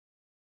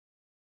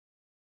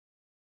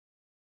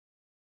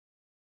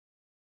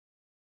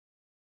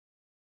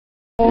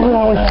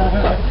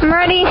I'm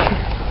ready.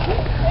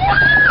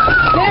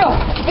 Dale,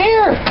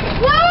 here!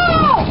 No!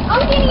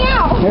 I'm getting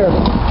out! Here.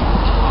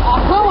 Oh,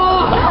 come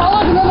on! Oh,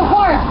 look, another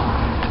fire!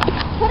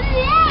 Put it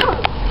out!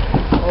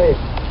 Hey,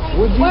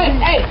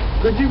 Hey!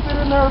 could you fit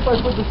in there if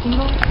I put the seat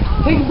on?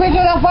 Take a picture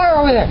of that fire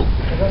over there!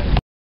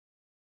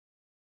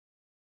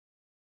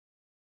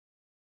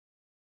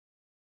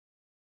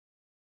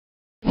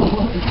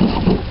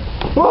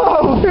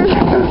 Whoa!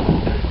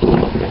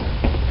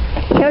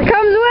 Here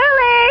comes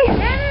Willie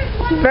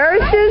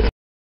versus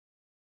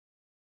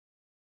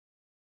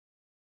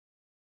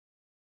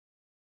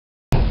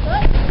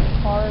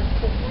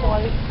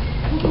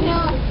No.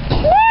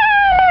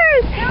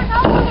 Leonard! There's no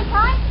one to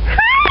time.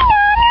 Hi,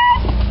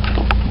 Leonard!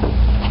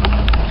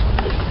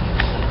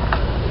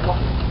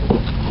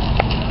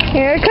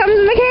 Here comes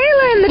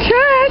Michaela in the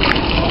truck.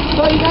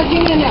 So you guys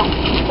get in there.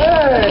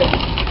 Hey!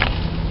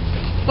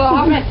 So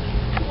hop in. Does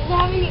it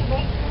have any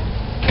brakes?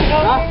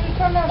 Huh? It's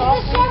a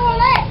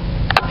Chevrolet.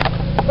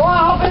 Go on,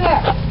 hop in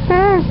there.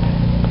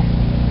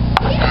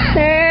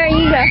 There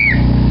you go.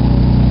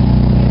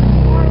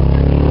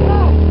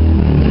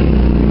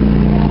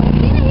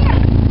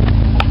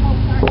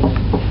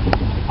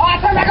 Oh, I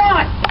turn back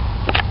on!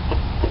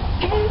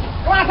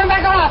 Come on, turn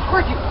back on, I'll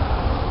squirt you.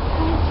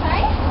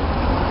 Try it?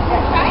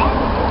 Try it?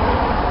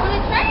 Want to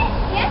try it?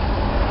 Yes?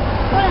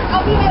 Hold on,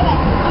 I'll be right back.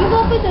 I'm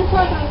going to put the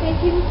shorts on, thank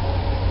you.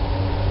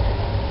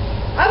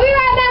 I'll be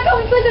right back,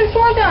 I'll put the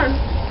shorts on.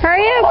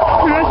 Hurry up.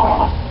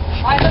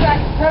 Alright,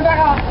 turn back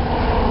on.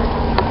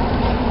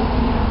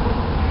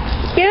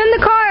 Get in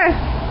the car.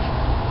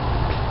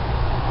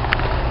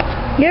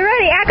 Get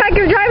ready. Act like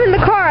you're driving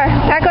the car.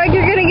 Act like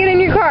you're going to get in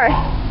your car.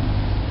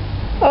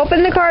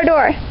 Open the car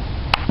door.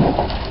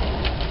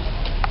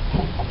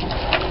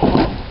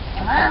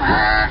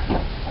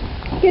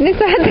 Get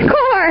inside the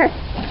car.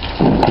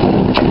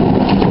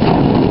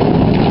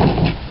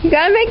 You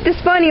gotta make this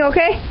funny,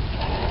 okay?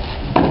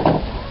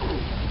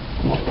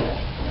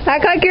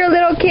 Act like you're a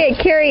little kid,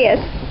 curious.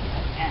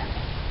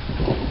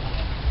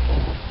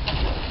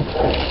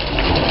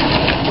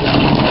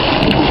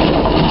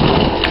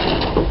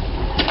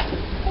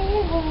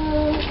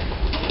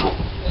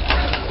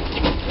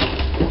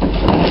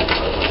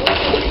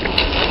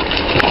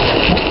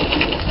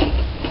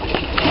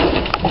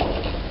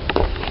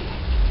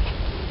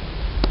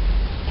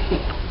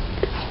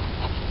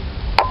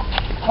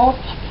 Oh.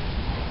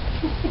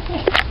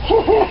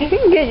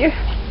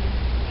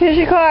 Here's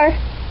your car.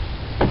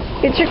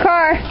 Get your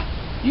car.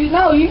 You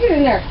get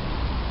in there.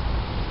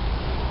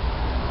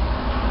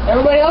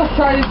 Everybody else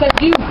tried to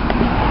except you.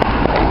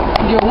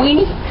 You a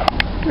weenie?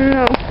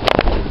 No.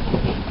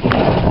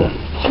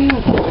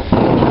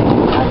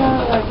 I got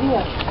an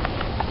idea.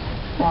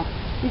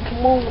 You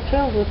come on the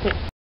tail with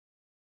it.